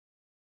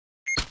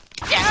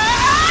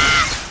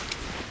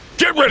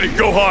Get ready,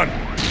 Gohan!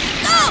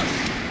 Go!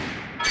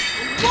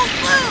 Won't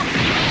lose!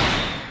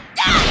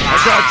 I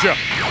gotcha!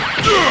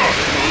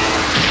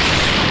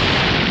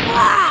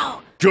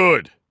 Wow!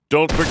 Good.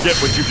 Don't forget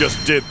what you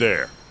just did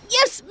there.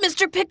 Yes,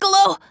 Mr.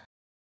 Piccolo!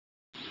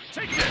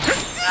 Take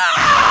this!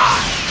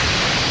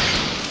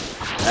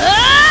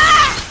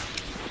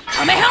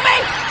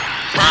 Kamehameha!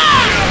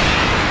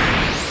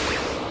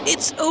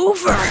 It's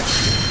over!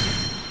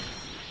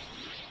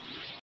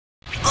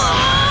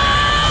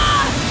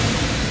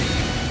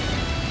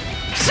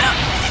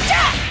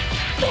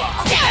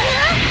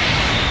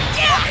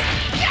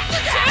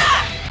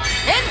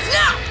 And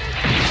snap!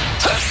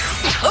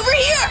 Over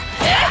here!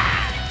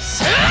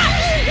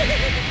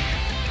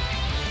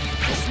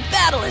 This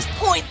battle is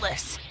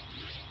pointless!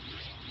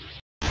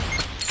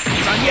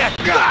 Done yet?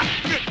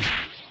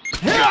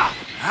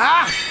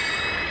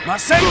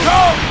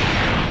 Masenko!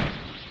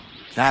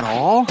 That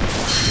all?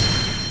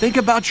 Think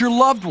about your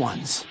loved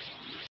ones.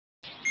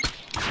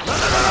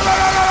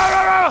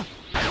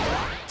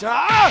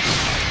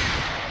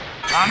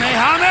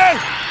 Kamehameha!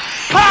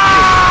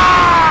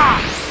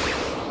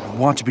 I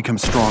want to become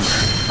stronger.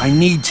 I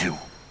need to.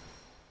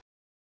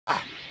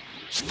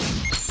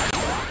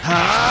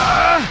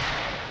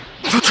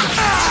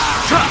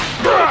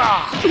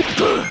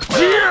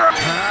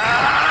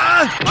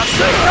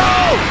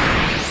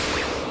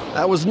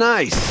 That was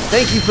nice.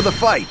 Thank you for the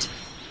fight.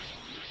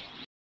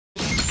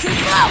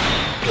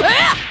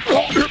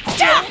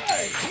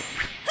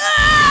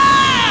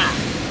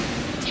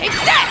 Take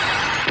that!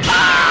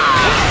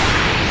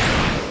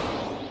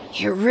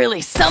 You're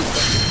really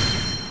something.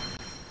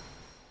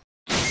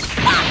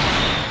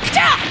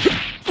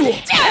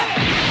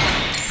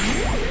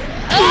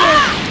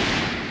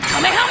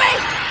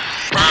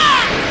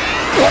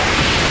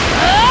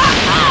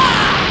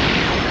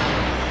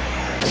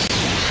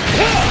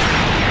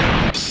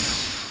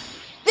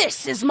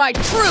 This is my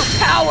true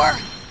power!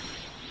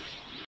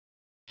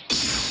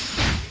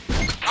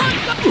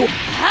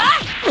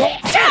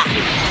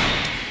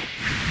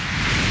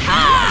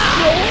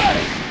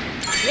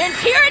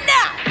 It's here and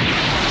now!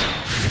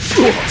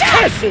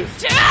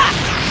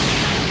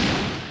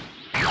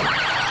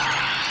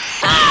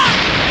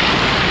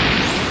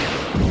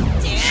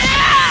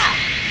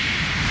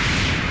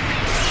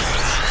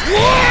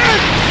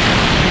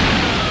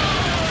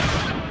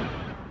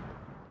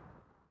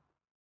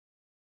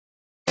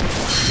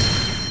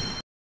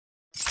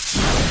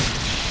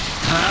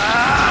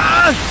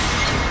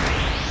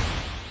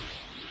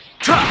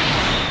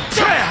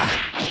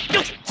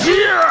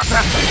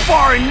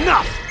 Far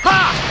enough! Ha!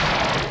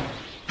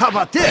 How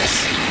about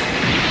this?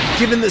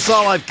 Giving this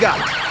all I've got.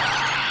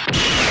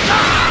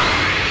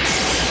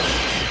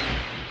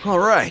 All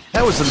right,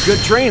 that was some good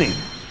training.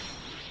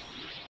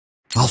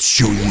 I'll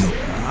show you.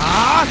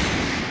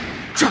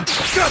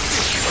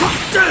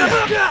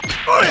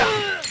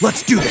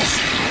 Let's do this.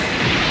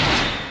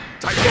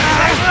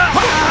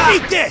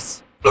 Eat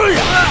this!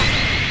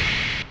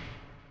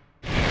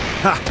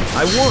 Ha!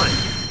 I won.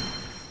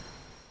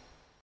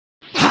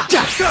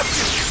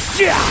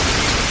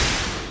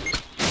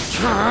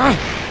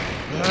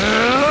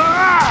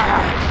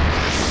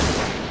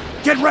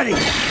 Get ready!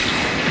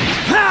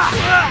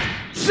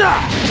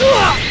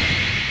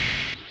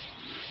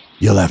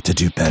 You'll have to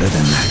do better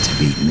than that to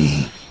beat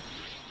me.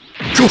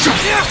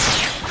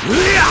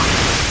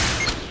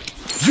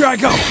 Here I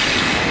go!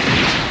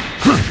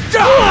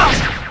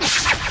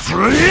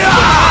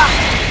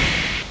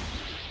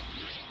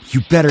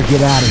 You better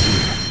get out of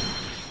here.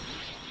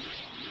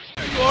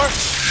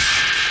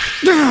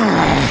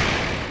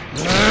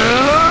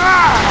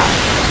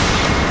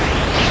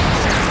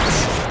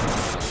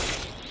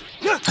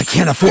 I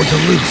can't afford to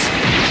lose.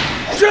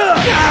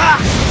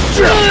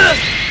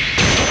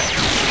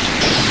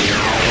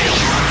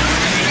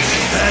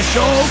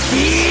 Special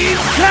beam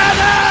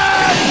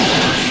cannon!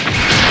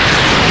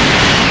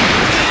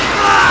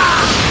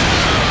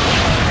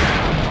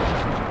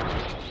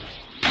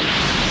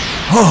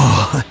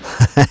 Oh.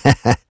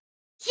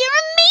 You're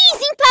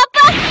amazing,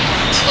 Papa!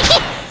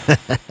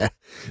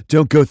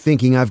 Don't go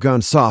thinking I've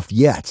gone soft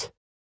yet.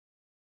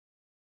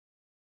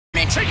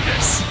 Take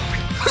this!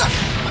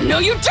 No,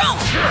 you don't!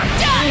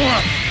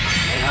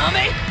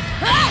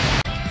 I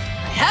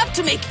have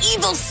to make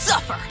evil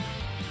suffer!